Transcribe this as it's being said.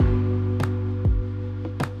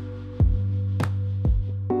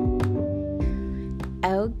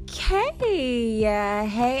Okay,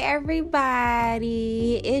 hey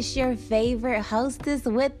everybody, it's your favorite hostess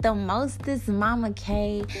with the mostest, Mama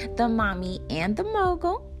K, the mommy and the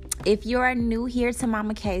mogul. If you are new here to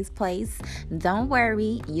Mama K's place, don't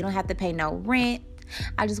worry, you don't have to pay no rent.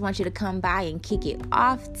 I just want you to come by and kick it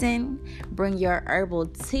often. Bring your herbal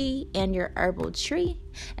tea and your herbal tree,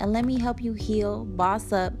 and let me help you heal,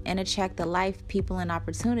 boss up, and attract the life, people, and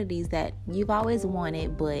opportunities that you've always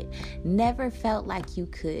wanted but never felt like you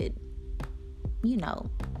could,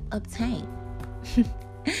 obtain.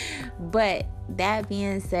 But that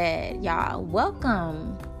being said, y'all,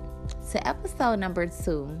 welcome to episode number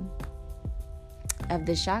 2 of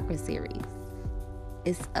the Chakra series.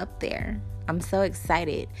 It's up there. I'm so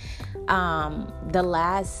excited. The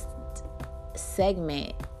last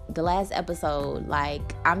episode,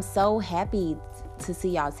 I'm so happy to see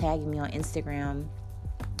y'all tagging me on Instagram.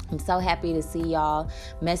 I'm so happy to see y'all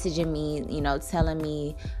messaging me, telling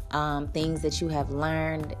me things that you have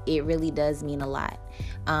learned. It really does mean a lot.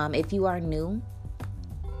 If you are new,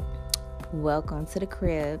 welcome to the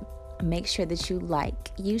crib. Make sure that you like,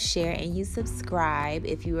 you share, and you subscribe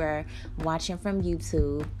if you are watching from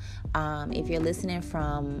YouTube. If you're listening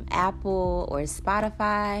from Apple or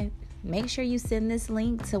Spotify, make sure you send this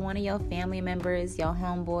link to one of your family members, your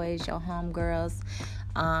homeboys, your homegirls.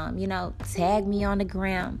 Tag me on the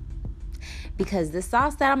gram, because the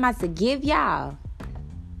sauce that I'm about to give y'all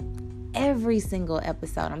every single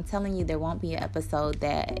episode, I'm telling you, there won't be an episode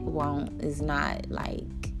that is not like,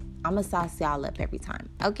 I'm going to sauce y'all up every time,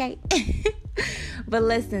 okay? But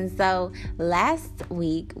listen, so last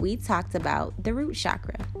week we talked about the root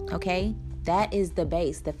chakra, okay? That is the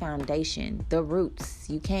base, the foundation, the roots.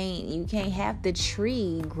 You can't have the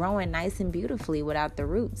tree growing nice and beautifully without the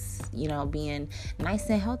roots, being nice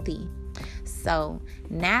and healthy. So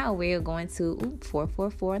now we're going to,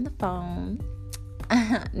 444 on the phone.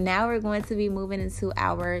 Now we're going to be moving into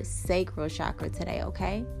our sacral chakra today,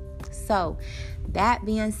 okay? So that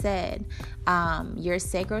being said, your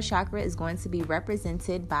sacral chakra is going to be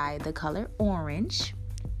represented by the color orange,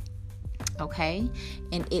 okay?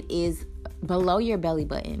 And it is below your belly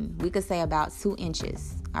button. We could say about 2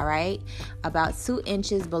 inches, all right? About 2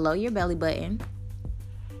 inches below your belly button.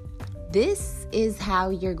 This is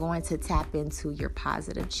how you're going to tap into your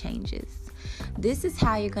positive changes. This is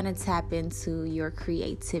how you're going to tap into your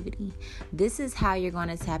creativity. This is how you're going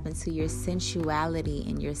to tap into your sensuality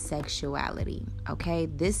and your sexuality, okay?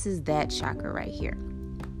 This is that chakra right here.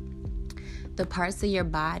 The parts of your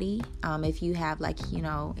body, if you have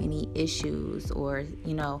any issues or,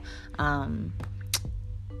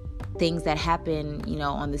 things that happen,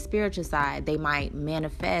 on the spiritual side, they might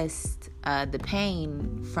manifest the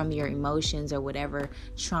pain from your emotions or whatever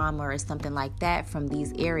trauma or something like that from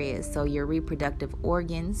these areas. So your reproductive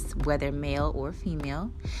organs, whether male or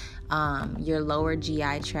female, your lower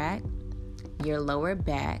GI tract, your lower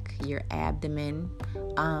back, your abdomen,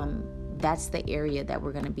 that's the area that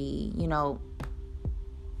we're going to be,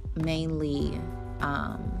 mainly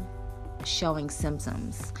showing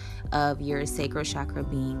symptoms of your sacral chakra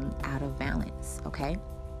being out of balance, okay?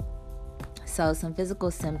 So some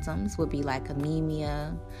physical symptoms would be like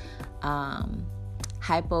anemia,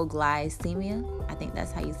 hypoglycemia, I think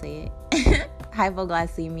that's how you say it,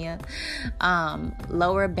 hypoglycemia,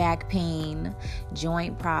 lower back pain,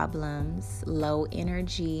 joint problems, low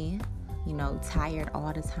energy, tired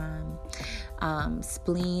all the time,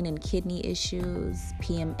 spleen and kidney issues,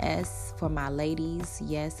 PMS for my ladies,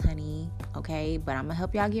 yes honey, okay, but I'm gonna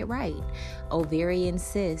help y'all get right. Ovarian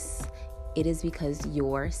cysts, it is because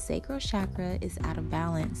your sacral chakra is out of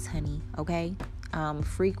balance, honey, okay?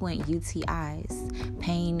 Frequent UTIs,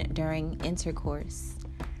 pain during intercourse,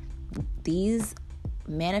 these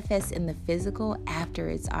manifest in the physical after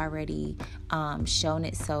it's already shown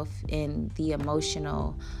itself in the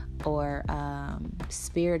emotional or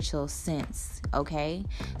spiritual sense, okay?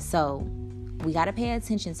 So we got to pay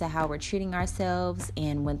attention to how we're treating ourselves,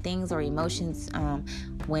 and when things or emotions,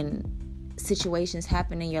 when situations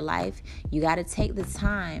happen in your life, you got to take the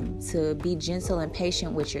time to be gentle and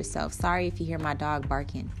patient with yourself. Sorry if you hear my dog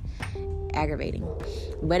barking, aggravating.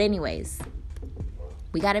 But anyways,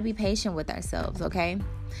 we got to be patient with ourselves, okay?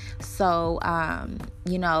 So,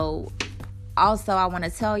 also, I want to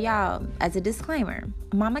tell y'all as a disclaimer,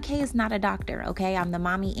 Mama K is not a doctor, okay? I'm the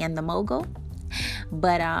mommy and the mogul,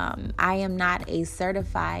 but I am not a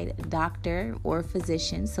certified doctor or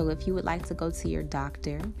physician. So if you would like to go to your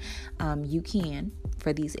doctor, you can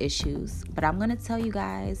for these issues. But I'm going to tell you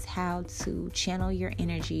guys how to channel your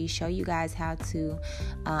energy, show you guys how to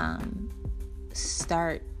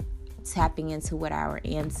start tapping into what our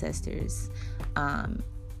ancestors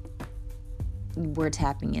we're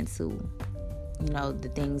tapping into,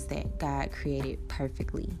 the things that God created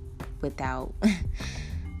perfectly without,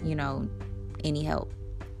 any help.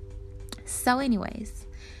 So anyways,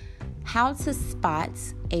 how to spot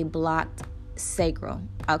a blocked sacral,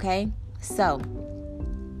 okay? So,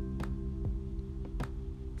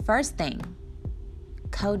 first thing,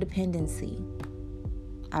 codependency,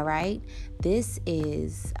 all right? This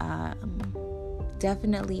is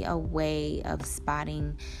definitely a way of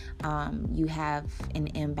spotting you have an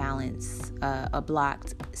imbalance, a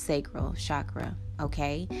blocked sacral chakra,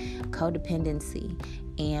 okay? Codependency.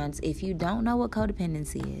 And if you don't know what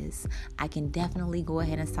codependency is, I can definitely go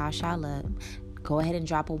ahead and sauce y'all up. Go ahead and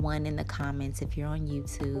drop a 1 in the comments if you're on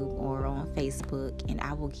YouTube or on Facebook, and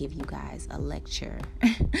I will give you guys a lecture.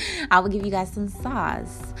 I will give you guys some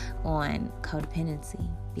sauce on codependency,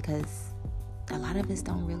 because a lot of us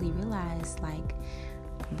don't really realize, like,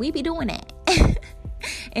 we be doing that.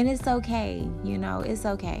 And it's okay, it's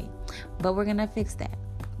okay. But we're going to fix that.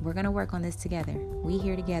 We're going to work on this together. We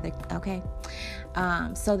here together, okay?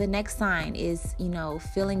 So the next sign is,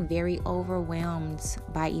 feeling very overwhelmed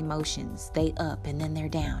by emotions. They up and then they're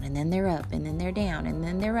down, and then they're up and then they're down, and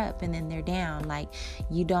then they're up and then they're down. Like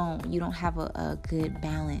you don't have a good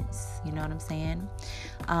balance. You know what I'm saying?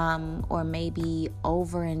 Or maybe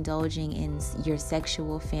overindulging in your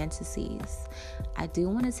sexual fantasies. I do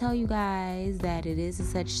want to tell you guys that it is a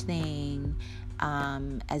such thing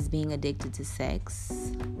as being addicted to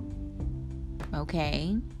sex.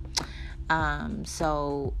 Okay.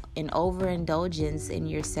 So an overindulgence in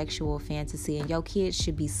your sexual fantasy, and your kids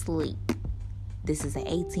should be asleep. This is an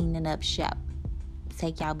 18 and up show.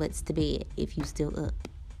 Take y'all butts to bed if you still up.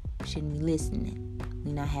 Shouldn't be listening.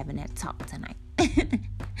 We're not having that talk tonight.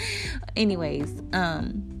 Anyways,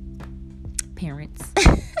 parents.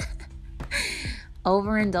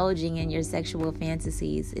 Overindulging in your sexual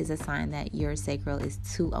fantasies is a sign that your sacral is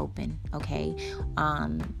too open, okay?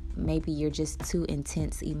 Maybe you're just too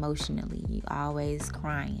intense emotionally. You always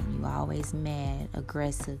crying. You always mad,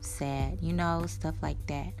 aggressive, sad, stuff like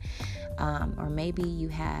that. Or maybe you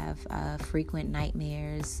have frequent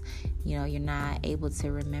nightmares. You're not able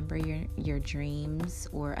to remember your dreams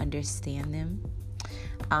or understand them.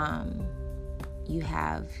 You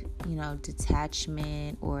have,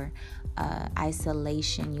 detachment or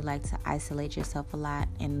isolation. You like to isolate yourself a lot,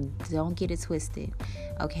 and don't get it twisted,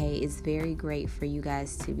 okay? It's very great for you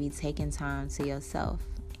guys to be taking time to yourself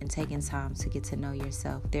and taking time to get to know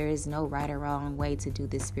yourself. There is no right or wrong way to do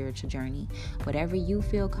this spiritual journey. Whatever you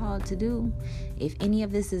feel called to do, if any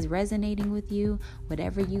of this is resonating with you,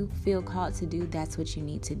 whatever you feel called to do, that's what you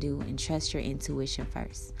need to do, and trust your intuition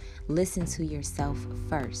first. Listen to yourself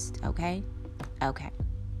first, okay? Okay.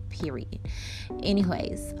 Period.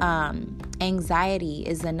 Anyways, anxiety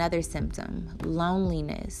is another symptom.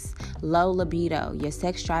 Loneliness, low libido. Your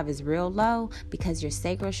sex drive is real low because your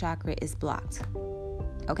sacral chakra is blocked.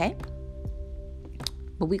 Okay?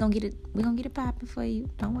 But we're gonna get it popping for you.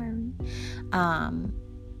 Don't worry.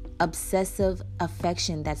 Obsessive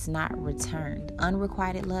affection that's not returned.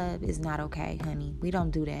 Unrequited love is not okay, honey. We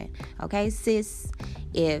don't do that. Okay, sis?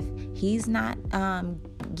 If he's not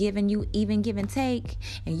giving you even give and take,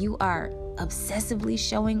 and you are obsessively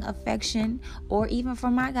showing affection, or even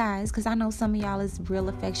for my guys, because I know some of y'all is real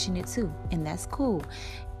affectionate too, and that's cool.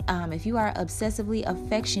 If you are obsessively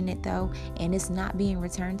affectionate though, and it's not being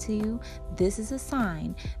returned to you, this is a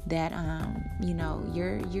sign that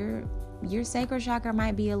your sacral chakra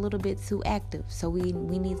might be a little bit too active. So we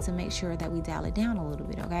need to make sure that we dial it down a little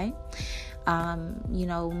bit, okay?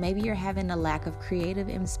 Maybe you're having a lack of creative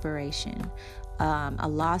inspiration, a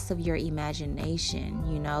loss of your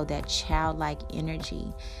imagination, that childlike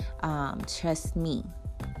energy. Trust me,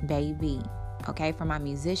 baby. Okay, for my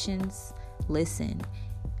musicians, listen,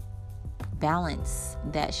 balance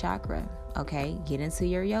that chakra. Okay, get into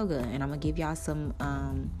your yoga, and I'm gonna give y'all some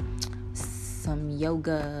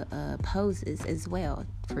yoga poses as well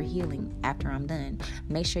for healing after I'm done.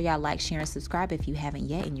 Make sure y'all like, share, and subscribe if you haven't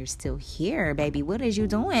yet, and you're still here, baby. What is you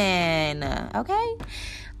doing? Okay.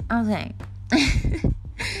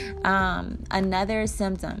 Another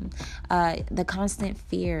symptom, the constant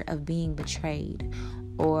fear of being betrayed,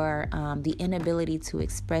 or the inability to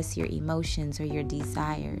express your emotions or your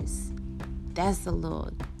desires. That's a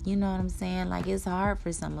little, you know what I'm saying? Like, it's hard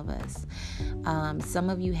for some of us. Some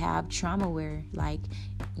of you have trauma where, like,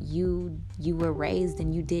 you were raised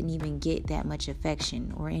and you didn't even get that much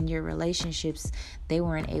affection, or in your relationships they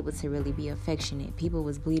weren't able to really be affectionate. People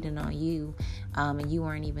was bleeding on you, and you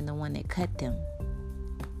weren't even the one that cut them.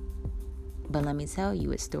 But let me tell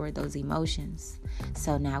you, it stored those emotions.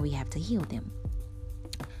 So now we have to heal them.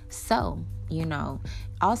 So,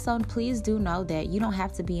 Also, please do know that you don't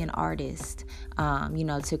have to be an artist,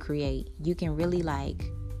 to create. You can really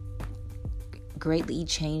greatly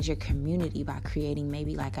change your community by creating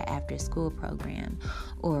maybe an after school program,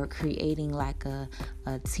 or creating a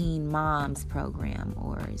teen moms program,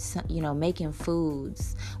 or making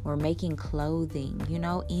foods, or making clothing,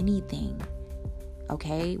 anything.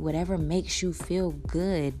 Okay, whatever makes you feel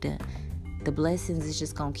good. The blessings is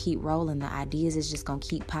just gonna keep rolling. The ideas is just gonna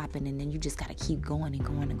keep popping, and then you just gotta keep going and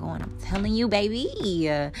going and going. I'm telling you, baby.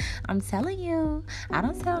 I'm telling you. I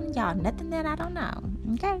don't tell y'all nothing that I don't know.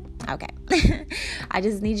 Okay. I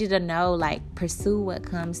just need you to know, pursue what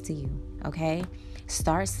comes to you. Okay.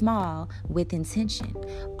 Start small with intention.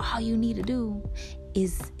 All you need to do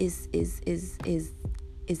is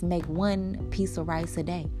make one piece of rice a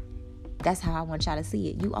day. That's how I want y'all to see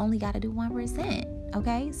it. You only got to do 1%.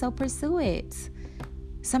 Okay? So pursue it.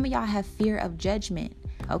 Some of y'all have fear of judgment.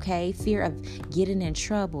 Okay? Fear of getting in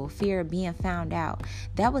trouble. Fear of being found out.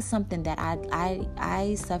 That was something that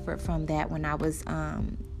I suffered from that when I was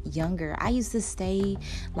younger. I used to stay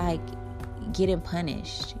getting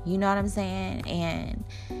punished. You know what I'm saying? And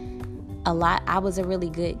I was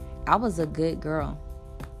a good girl.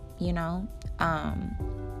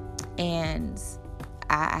 And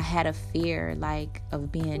I had a fear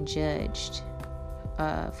of being judged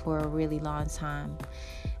for a really long time,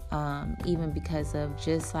 even because of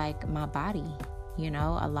just my body.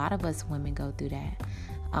 A lot of us women go through that.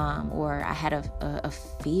 Or I had a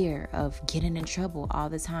fear of getting in trouble all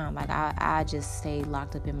the time. I just stayed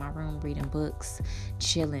locked up in my room reading books,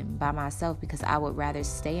 chilling by myself, because I would rather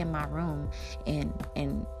stay in my room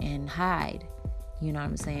and hide, you know what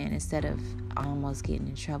I'm saying, instead of almost getting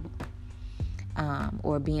in trouble.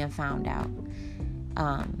 Or being found out.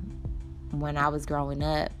 When I was growing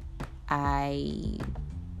up, I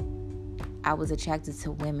was attracted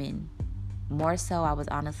to women. More so, I was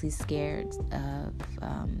honestly scared of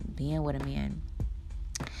being with a man.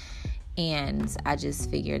 And I just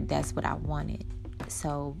figured that's what I wanted.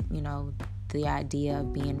 So, the idea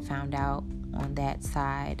of being found out on that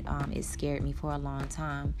side, it scared me for a long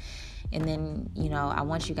time. And then, I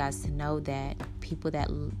want you guys to know that people that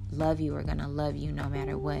love you are going to love you no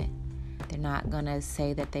matter what. They're not going to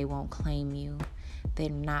say that they won't claim you. They're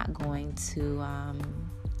not going to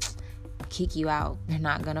kick you out. They're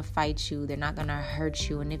not going to fight you. They're not going to hurt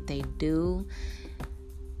you. And if they do,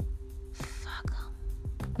 fuck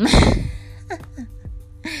them.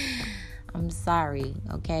 I'm sorry,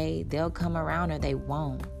 okay? They'll come around or they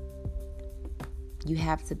won't. You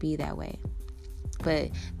have to be that way.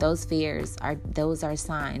 But those fears are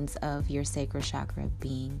signs of your sacral chakra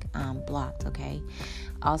being blocked, okay?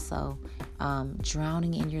 Also,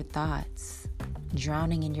 drowning in your thoughts,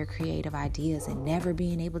 drowning in your creative ideas, and never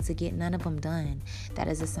being able to get none of them done. That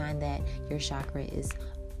is a sign that your chakra is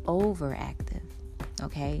overactive,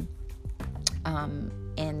 okay?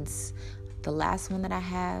 And the last one that I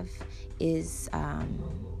have is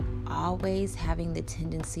always having the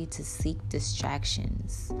tendency to seek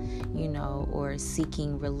distractions, or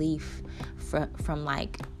seeking relief from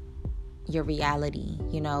your reality,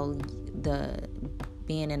 the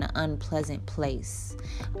being in an unpleasant place,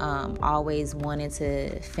 always wanting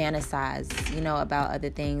to fantasize, about other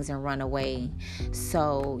things and run away.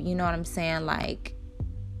 So, you know what I'm saying?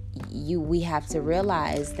 We have to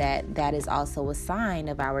realize that is also a sign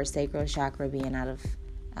of our sacral chakra being out of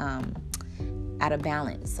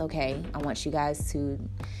balance. Okay, I want you guys to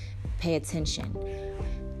pay attention.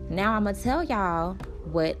 Now I'm gonna tell y'all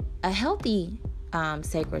what a healthy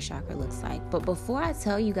sacral chakra looks like. But before I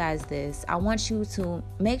tell you guys this, I want you to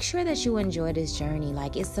make sure that you enjoy this journey.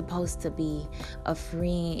 It's supposed to be a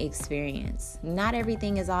freeing experience. Not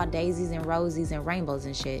everything is all daisies and roses and rainbows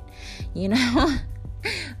and shit,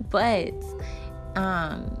 but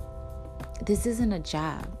this isn't a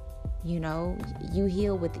job. You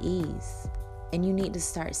heal with ease. And you need to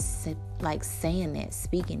start saying that,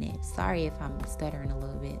 speaking it. Sorry if I'm stuttering a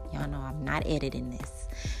little bit. Y'all know I'm not editing this.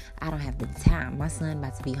 I don't have the time. My son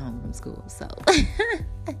about to be home from school. So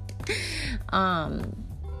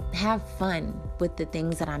have fun with the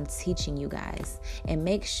things that I'm teaching you guys. And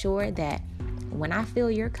make sure that when I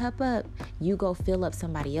fill your cup up, you go fill up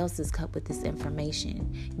somebody else's cup with this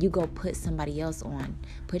information. You go put somebody else on.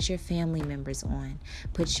 Put your family members on.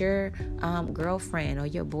 Put your girlfriend or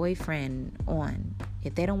your boyfriend on.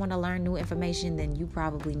 If they don't want to learn new information, then you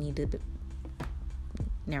probably need to...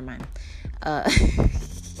 Never mind.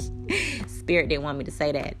 Spirit didn't want me to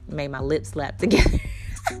say that. Made my lips slap together.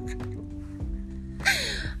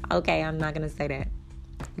 Okay, I'm not going to say that.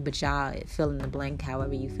 But y'all, fill in the blank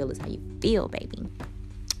however you feel is how you feel, baby.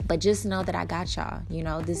 But just know that I got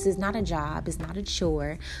y'all. This is not a job. It's not a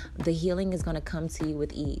chore. The healing is going to come to you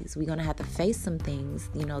with ease. We're going to have to face some things.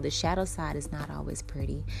 The shadow side is not always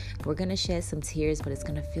pretty. We're going to shed some tears, but it's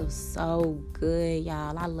going to feel so good,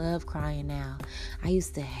 y'all. I love crying now. I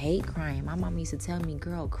used to hate crying. My mom used to tell me,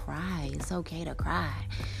 girl, cry. It's okay to cry.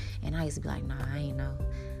 And I used to be like, nah, I ain't know.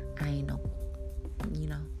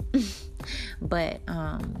 But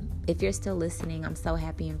if you're still listening, I'm so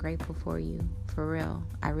happy and grateful for you. For real.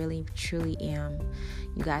 I really, truly am.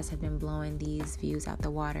 You guys have been blowing these views out the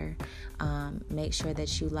water. Make sure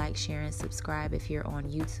that you like, share, and subscribe if you're on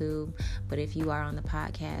YouTube. But if you are on the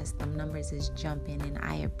podcast, the numbers is jumping, and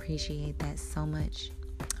I appreciate that so much.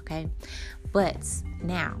 Okay? But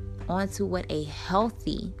now, on to what a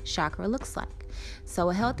healthy chakra looks like. So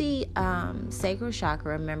a healthy sacral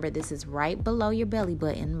chakra, remember, this is right below your belly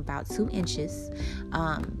button, about 2 inches.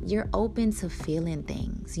 You're open to feeling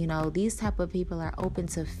things. These type of people are open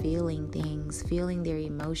to feeling things, feeling their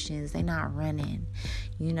emotions. They're not running.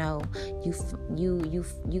 You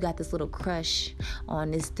got this little crush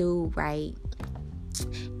on this dude, right?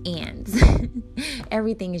 And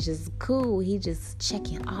everything is just cool. He just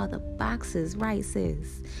checking all the boxes, right,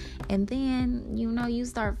 sis? And then, you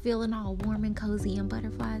start feeling all warm and cozy and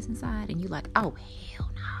butterflies inside, and you're like, oh, hell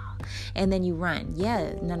no. And then you run.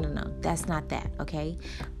 Yeah, no. That's not that, okay?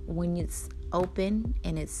 When it's open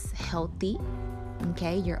and it's healthy,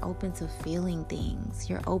 okay, you're open to feeling things.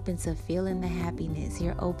 You're open to feeling the happiness.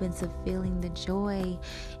 You're open to feeling the joy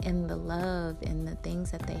and the love and the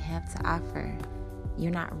things that they have to offer.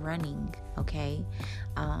 You're not running, okay?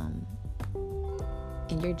 And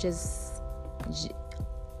you're just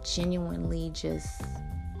genuinely just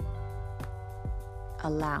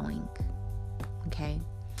allowing, okay?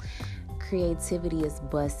 Creativity is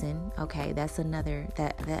bussing, okay? That's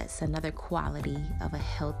another quality of a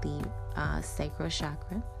healthy sacral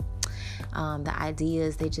chakra. The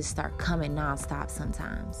ideas, they just start coming nonstop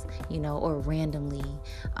sometimes, or randomly.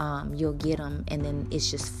 You'll get them, and then it's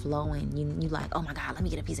just flowing. You like, oh my God, let me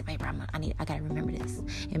get a piece of paper. I gotta remember this.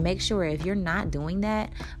 And make sure, if you're not doing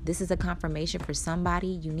that, this is a confirmation for somebody.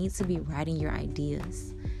 You need to be writing your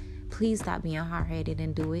ideas. Please stop being hard-headed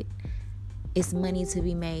and do it. It's money to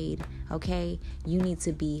be made, okay? You need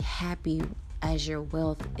to be happy as your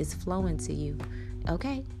wealth is flowing to you,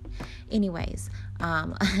 okay? Anyways,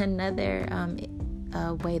 another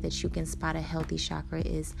way that you can spot a healthy chakra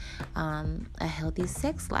is a healthy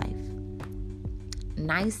sex life.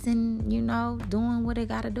 Nice and, doing what it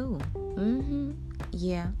gotta do.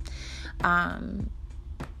 Yeah.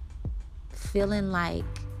 Feeling like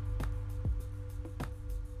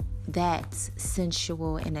that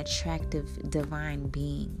sensual and attractive divine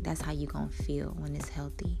being. That's how you gonna feel when it's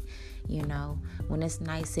healthy. When it's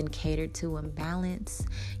nice and catered to and balanced,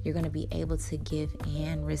 you're gonna be able to give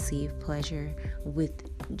and receive pleasure with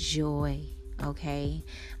joy, okay?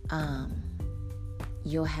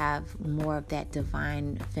 You'll have more of that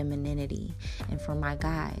divine femininity. And for my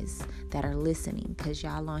guys that are listening, because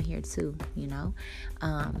y'all on here too,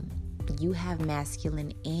 you have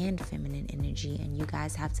masculine and feminine energy, and you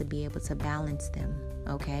guys have to be able to balance them,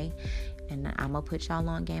 okay? And I'm gonna put y'all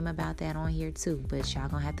on game about that on here too, but y'all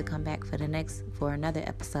gonna have to come back for another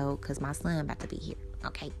episode, because my son about to be here,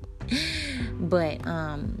 okay? But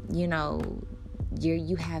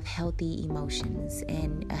you have healthy emotions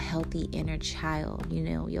and a healthy inner child.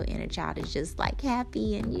 Your inner child is just like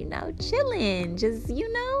happy and chilling, just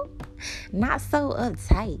not so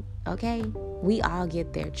uptight, okay? We all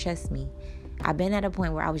get there, trust me. I've been at a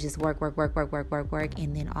point where I was just work,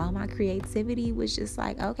 and then all my creativity was just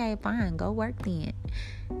like, okay, fine, go work then.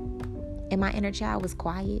 And my inner child was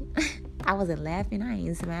quiet. I wasn't laughing. I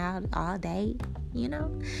ain't smiled all day,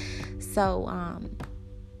 So,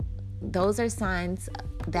 those are signs.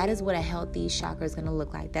 That is what a healthy chakra is going to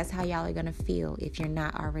look like. That's how y'all are going to feel if you're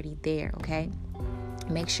not already there, okay?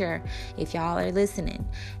 Make sure, if y'all are listening,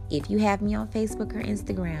 if you have me on Facebook or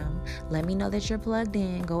Instagram, let me know that you're plugged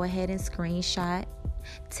in. Go ahead and screenshot.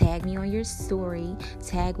 Tag me on your story.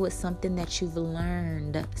 Tag with something that you've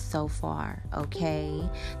learned so far, okay?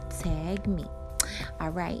 Tag me. All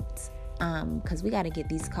right. Because we got to get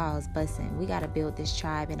these calls bussing. We got to build this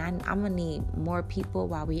tribe. And I'm going to need more people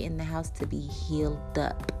while we're in the house to be healed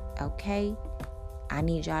up, okay? I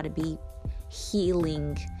need y'all to be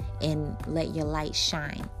healing and let your light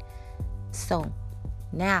shine. So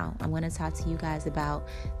now I'm going to talk to you guys about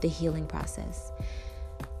the healing process.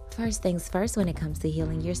 First things first, when it comes to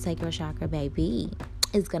healing your sacral chakra, baby,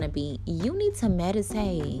 is going to be, you need to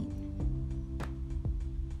meditate.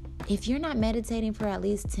 If you're not meditating for at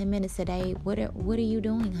least 10 minutes a day, what are you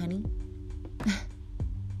doing, honey?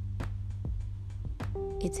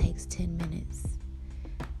 It takes 10 minutes.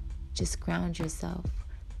 Just ground yourself.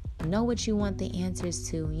 Know what you want the answers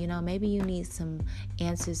to. Maybe you need some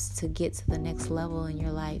answers to get to the next level in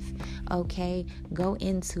your life. Okay, go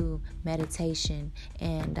into meditation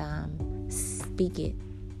and speak it.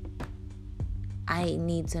 I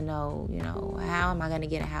need to know, how am I going to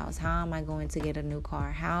get a house? How am I going to get a new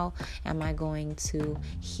car? How am I going to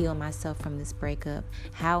heal myself from this breakup?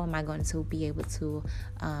 How am I going to be able to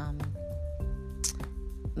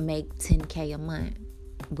make $10K a month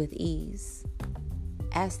with ease?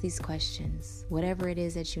 Ask these questions. Whatever it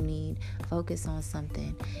is that you need, focus on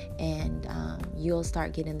something, and you'll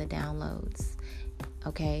start getting the downloads.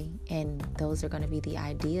 Okay? And those are going to be the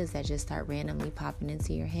ideas that just start randomly popping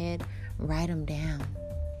into your head. Write them down.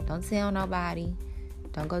 Don't tell nobody.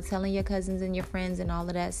 Don't go telling your cousins and your friends and all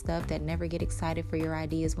of that stuff that never get excited for your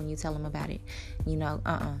ideas when you tell them about it.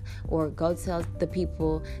 Or go tell the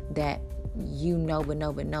people that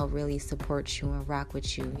but no really support you and rock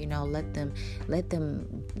with you. Let them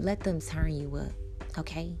turn you up.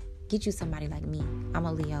 Okay? Get you somebody like me. I'm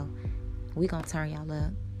a Leo. We gonna turn y'all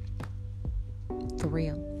up. For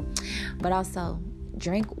real. But also,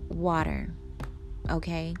 drink water.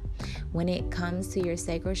 Okay? When it comes to your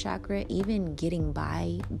sacral chakra, even getting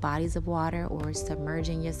by bodies of water or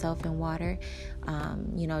submerging yourself in water,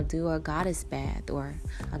 do a goddess bath or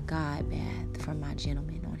a god bath for my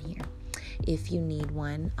gentlemen on here. If you need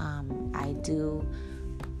one, I do.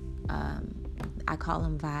 I call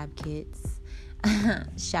them vibe kits.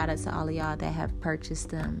 Shout out to all of y'all that have purchased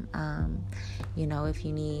them. If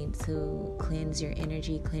you need to cleanse your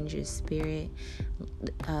energy, cleanse your spirit,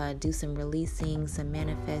 do some releasing, some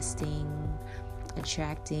manifesting,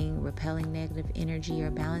 attracting, repelling negative energy, or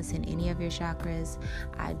balancing any of your chakras,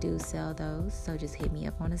 I do sell those. So just hit me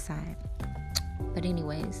up on the side. But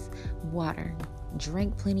anyways, water.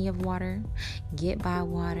 Drink plenty of water. Get by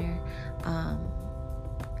water.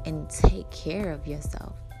 And take care of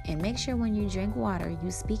yourself. And make sure when you drink water, you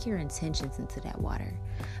speak your intentions into that water.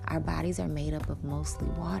 Our bodies are made up of mostly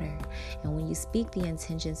water. And when you speak the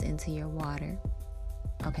intentions into your water,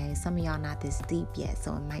 okay, some of y'all not this deep yet,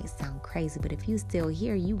 so it might sound crazy, but if you still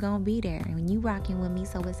here, you gonna be there. And you rocking with me,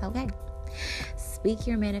 so it's okay. Speak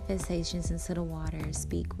your manifestations into the water.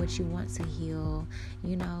 Speak what you want to heal.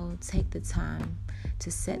 Take the time to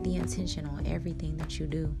set the intention on everything that you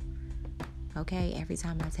do. Okay, every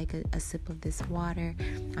time I take a sip of this water,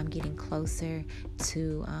 I'm getting closer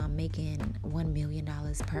to making $1 million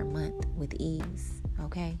per month with ease.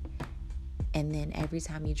 Okay, and then every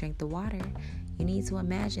time you drink the water, you need to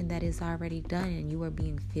imagine that it's already done and you are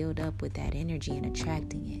being filled up with that energy and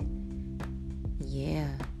attracting it. Yeah,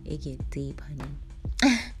 it get deep, honey.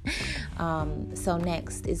 So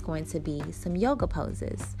next is going to be some yoga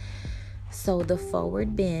poses. So the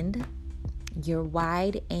forward bend, your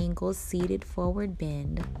wide angle seated forward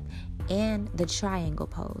bend, and the triangle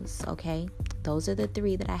pose. Okay, those are the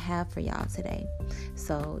 3 that I have for y'all today.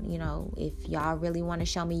 So if y'all really want to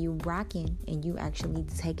show me you rocking and you actually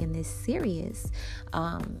taking this serious,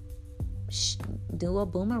 do a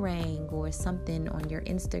boomerang or something on your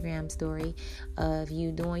Instagram story of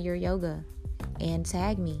you doing your yoga and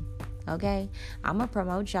tag me. Okay, I'm gonna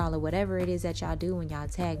promote y'all or whatever it is that y'all do when y'all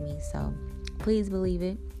tag me, so please believe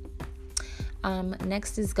it.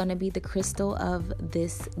 Next is going to be the crystal of the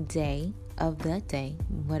day,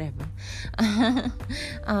 whatever.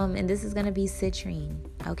 And this is going to be citrine,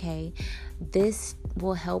 okay? This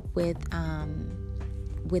will help with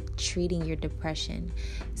treating your depression.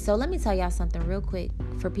 So let me tell y'all something real quick.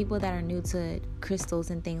 For people that are new to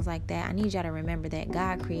crystals and things like that, I need y'all to remember that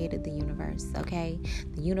God created the universe, okay?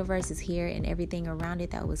 The universe is here, and everything around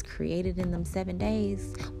it that was created in them 7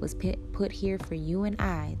 days was put here for you and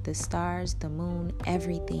I. The stars, the moon,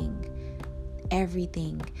 everything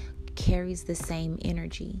carries the same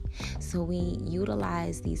energy. So we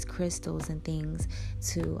utilize these crystals and things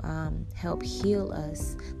to help heal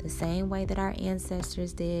us the same way that our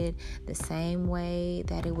ancestors did, the same way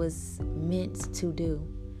that it was meant to do.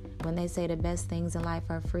 When they say the best things in life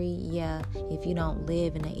are free, yeah, if you don't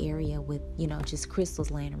live in an area with, just crystals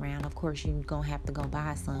laying around, of course you're going to have to go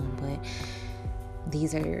buy some, but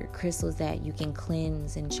these are crystals that you can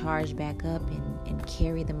cleanse and charge back up and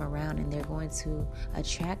carry them around, and they're going to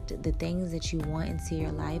attract the things that you want into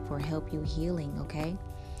your life or help you healing, okay?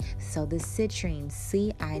 So the citrine,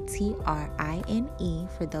 Citrine,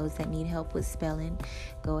 for those that need help with spelling,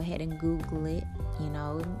 go ahead and Google it,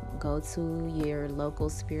 go to your local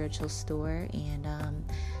spiritual store and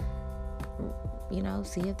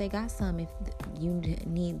see if they got some, if you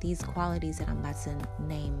need these qualities that I'm about to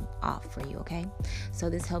name off for you, okay? So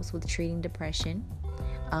this helps with treating depression.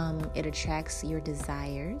 It attracts your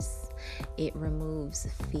desires. It removes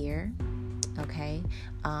fear. Okay.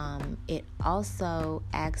 It also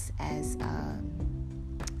acts as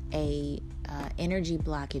a energy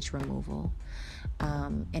blockage removal,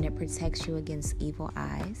 and it protects you against evil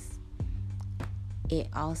eyes. It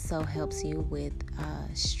also helps you with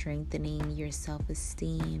strengthening your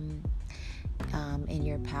self-esteem and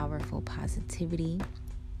your powerful positivity.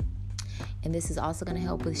 And this is also going to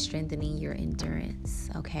help with strengthening your endurance,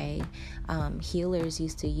 okay? Healers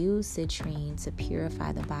used to use citrine to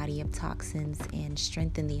purify the body of toxins and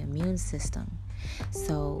strengthen the immune system.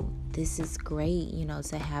 So this is great,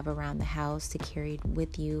 to have around the house, to carry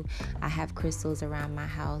with you. I have crystals around my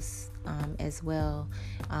house as well,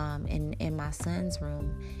 in my son's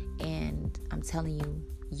room. And I'm telling you,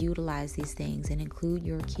 utilize these things and include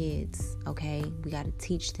your kids, okay? We got to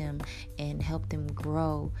teach them and help them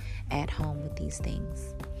grow at home with these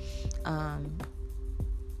things.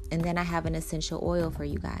 And then I have an essential oil for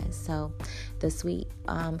you guys. So the sweet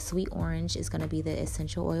orange is going to be the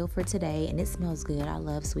essential oil for today. And it smells good. I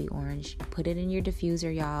love sweet orange. Put it in your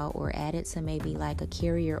diffuser, y'all, or add it to maybe like a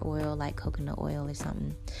carrier oil, like coconut oil or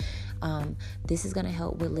something. This is going to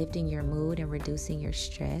help with lifting your mood and reducing your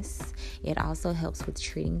stress. It also helps with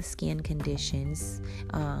treating skin conditions.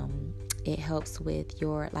 It helps with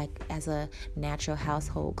your, as a natural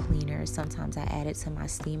household cleaner. Sometimes I add it to my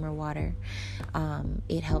steamer water.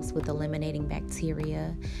 It helps with eliminating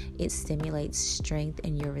bacteria. It stimulates strength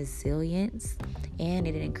and your resilience. And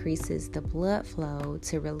it increases the blood flow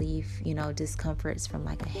to relieve, discomforts from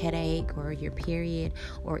like a headache or your period,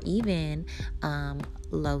 or even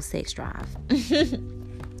low sex drive.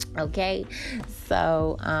 Okay,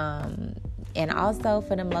 so and also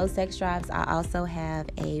for them low sex drives, I also have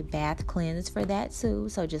a bath cleanse for that too.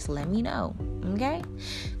 So just let me know. Okay.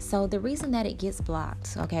 So the reason that it gets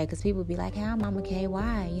blocked, okay, because people be like, "How, Mama K?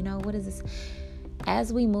 Why? What is this?"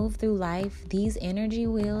 As we move through life, these energy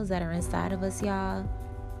wheels that are inside of us, y'all,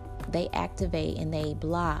 they activate and they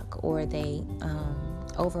block, or they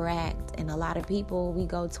overact. And a lot of people, we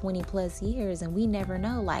go 20 plus years and we never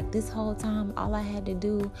know. Like, this whole time, all I had to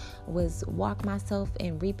do was walk myself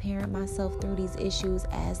and reparent myself through these issues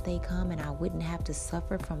as they come, and I wouldn't have to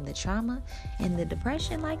suffer from the trauma and the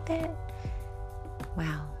depression like that.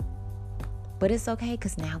 Wow. But it's okay,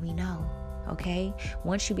 because now we know. Okay,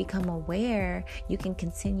 once you become aware, you can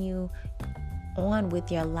continue on with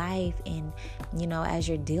your life, and as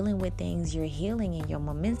you're dealing with things, you're healing, and your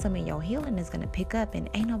momentum and your healing is going to pick up, and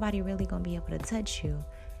ain't nobody really going to be able to touch you.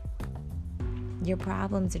 Your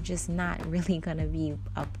problems are just not really going to be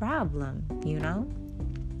a problem.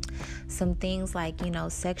 Some things like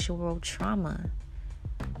sexual trauma.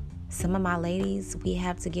 Some of my ladies, we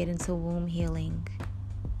have to get into womb healing.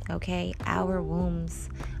 Okay, our wombs,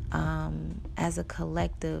 as a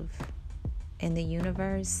collective in the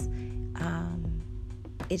universe,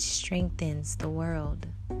 it strengthens the world.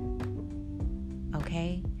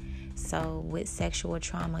 Okay, so with sexual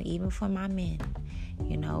trauma, even for my men,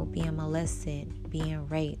 being molested, being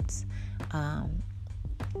raped,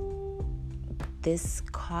 this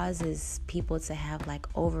causes people to have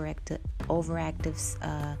like overactive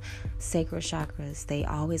sacral chakras. They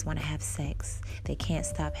always want to have sex. They can't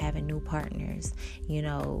stop having new partners.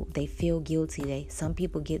 They feel guilty. Some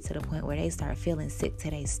people get to the point where they start feeling sick to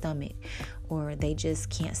their stomach, or they just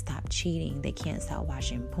can't stop cheating. They can't stop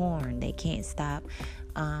watching porn. They can't stop,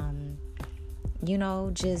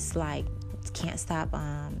 just like can't stop,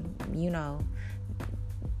 you know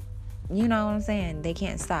what I'm saying? They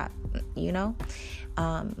can't stop,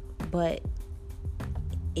 but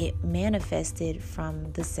it manifested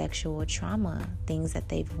from the sexual trauma, things that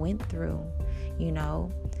they've went through.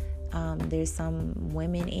 There's some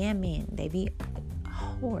women and men, they be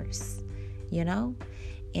whores,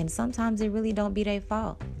 and sometimes it really don't be their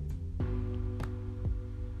fault.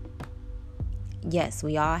 Yes,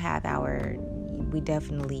 we all have we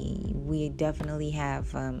definitely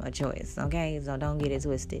have a choice, okay? So don't get it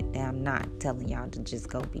twisted. I'm not telling y'all to just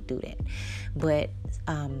go do that. But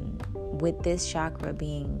with this chakra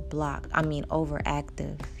being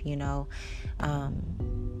overactive,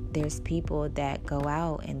 there's people that go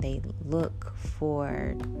out and they look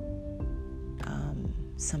for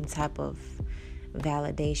some type of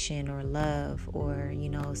validation or love, or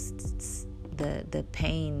the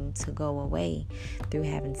pain to go away through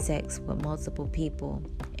having sex with multiple people.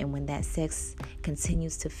 And when that sex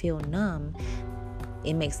continues to feel numb,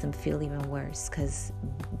 it makes them feel even worse, because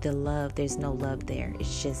there's no love there.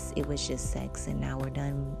 It was just sex, and now we're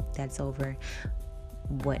done. That's over.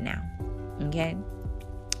 What now? Okay.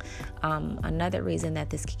 Another reason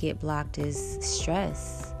that this could get blocked is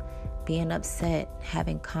stress. being upset,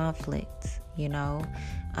 having conflict,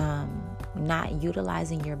 not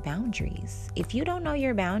utilizing your boundaries. If you don't know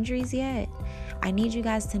your boundaries yet, I need you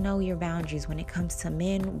guys to know your boundaries when it comes to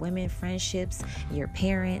men, women, friendships, your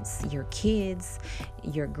parents, your kids,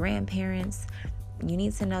 your grandparents. You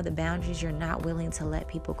need to know the boundaries you're not willing to let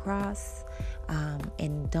people cross,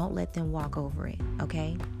 and don't let them walk over it,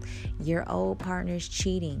 okay? Your old partner's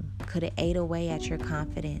cheating could have ate away at your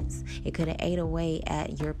confidence. It could have ate away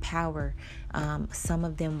at your power. Some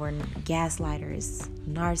of them were gaslighters,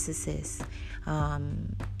 narcissists,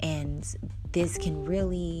 and this can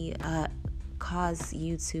really cause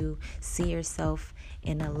you to see yourself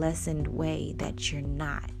in a lessened way that you're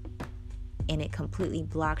not. And it completely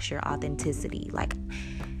blocks your authenticity. Like,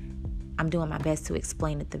 I'm doing my best to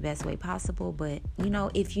explain it the best way possible, but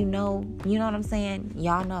if you know what I'm saying,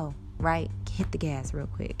 y'all know, right? Hit the gas real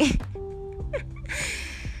quick.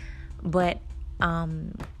 But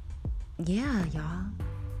yeah, y'all,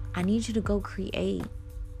 I need you to go create.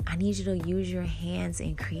 I need you to use your hands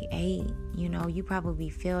and create. You probably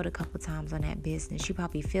failed a couple times on that business. You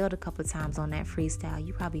probably failed a couple times on that freestyle.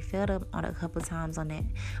 You probably failed on a couple times on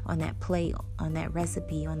that plate, on that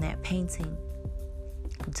recipe, on that painting.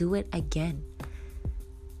 Do it again.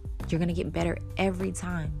 You're going to get better every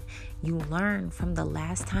time. You learn from the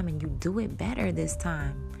last time and you do it better this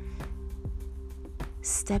time.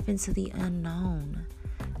 Step into the unknown.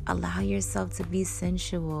 Allow yourself to be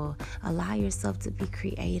sensual. Allow yourself to be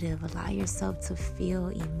creative. Allow yourself to feel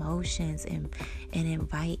emotions and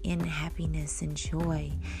invite in happiness and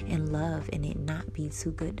joy and love, and it not be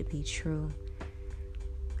too good to be true.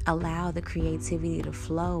 Allow the creativity to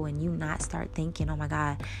flow and you not start thinking, oh my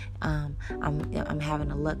God, I'm having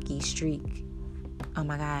a lucky streak. Oh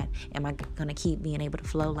my God, am I going to keep being able to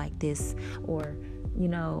flow like this? Or,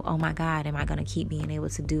 oh my God, am I going to keep being able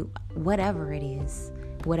to do whatever it is?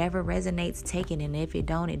 Whatever resonates, take it. And if it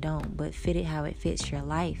don't, it don't. But fit it how it fits your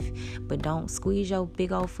life. But don't squeeze your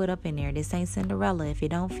big old foot up in there. This ain't Cinderella. If it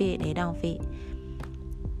don't fit, it don't fit.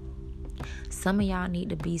 Some of y'all need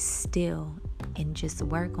to be still and just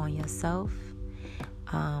work on yourself,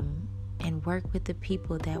 and work with the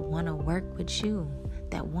people that want to work with you,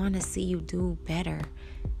 that want to see you do better.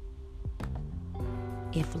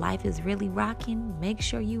 If life is really rocking, make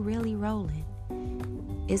sure you really rolling.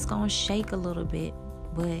 It's gonna shake a little bit,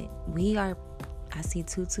 but I see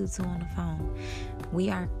 222 on the phone. We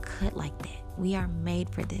are cut like that. We are made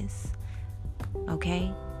for this.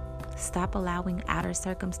 Okay? Stop allowing outer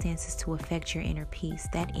circumstances to affect your inner peace.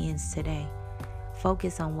 That ends today.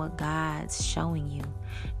 Focus on what God's showing you.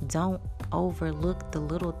 Don't overlook the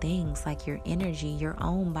little things like your energy, your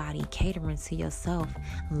own body, catering to yourself,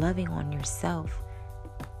 loving on yourself,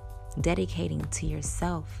 dedicating to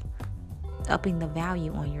yourself, upping the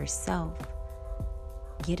value on yourself.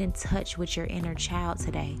 Get in touch with your inner child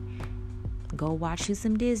today. Go watch you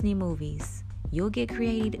some Disney movies. You'll get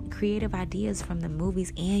creative ideas from the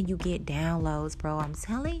movies, and you get downloads, bro. I'm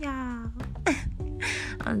telling y'all.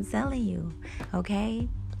 I'm telling you, okay?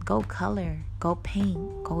 Go color, go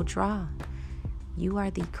paint, go draw. You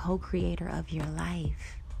are the co-creator of your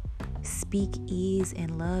life. Speak ease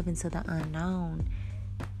and love into the unknown.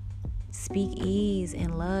 Speak ease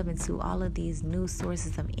and love into all of these new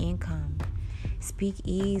sources of income. Speak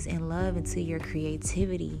ease and love into your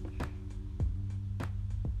creativity.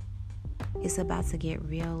 It's about to get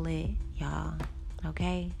real lit, y'all.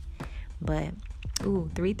 Okay? But,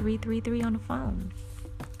 3333 on the phone.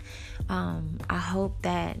 I hope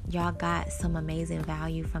that y'all got some amazing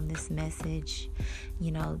value from this message.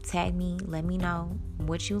 Tag me, let me know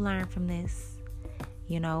what you learned from this.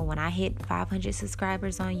 When I hit 500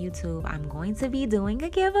 subscribers on YouTube, I'm going to be doing a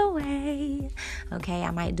giveaway. Okay,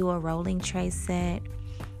 I might do a rolling tray set,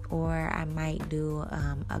 or I might do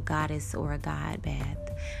a goddess or a god bath.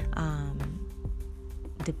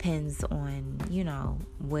 Depends on,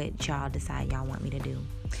 what y'all decide y'all want me to do.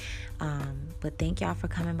 But thank y'all for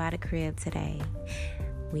coming by the crib today.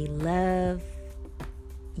 We love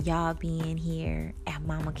y'all being here at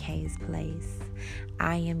Mama K's place.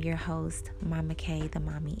 I am your host, Mama K, the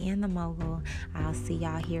mommy and the mogul. I'll see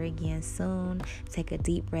y'all here again soon. Take a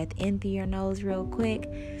deep breath in through your nose real quick.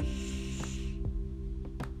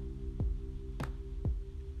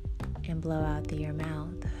 And blow out through your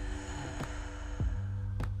mouth.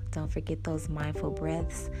 Don't forget those mindful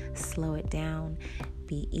breaths. Slow it down.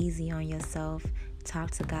 Be easy on yourself.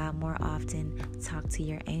 Talk to God more often. Talk to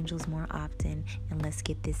your angels more often. And let's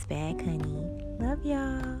get this bag, honey. Love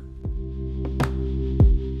y'all.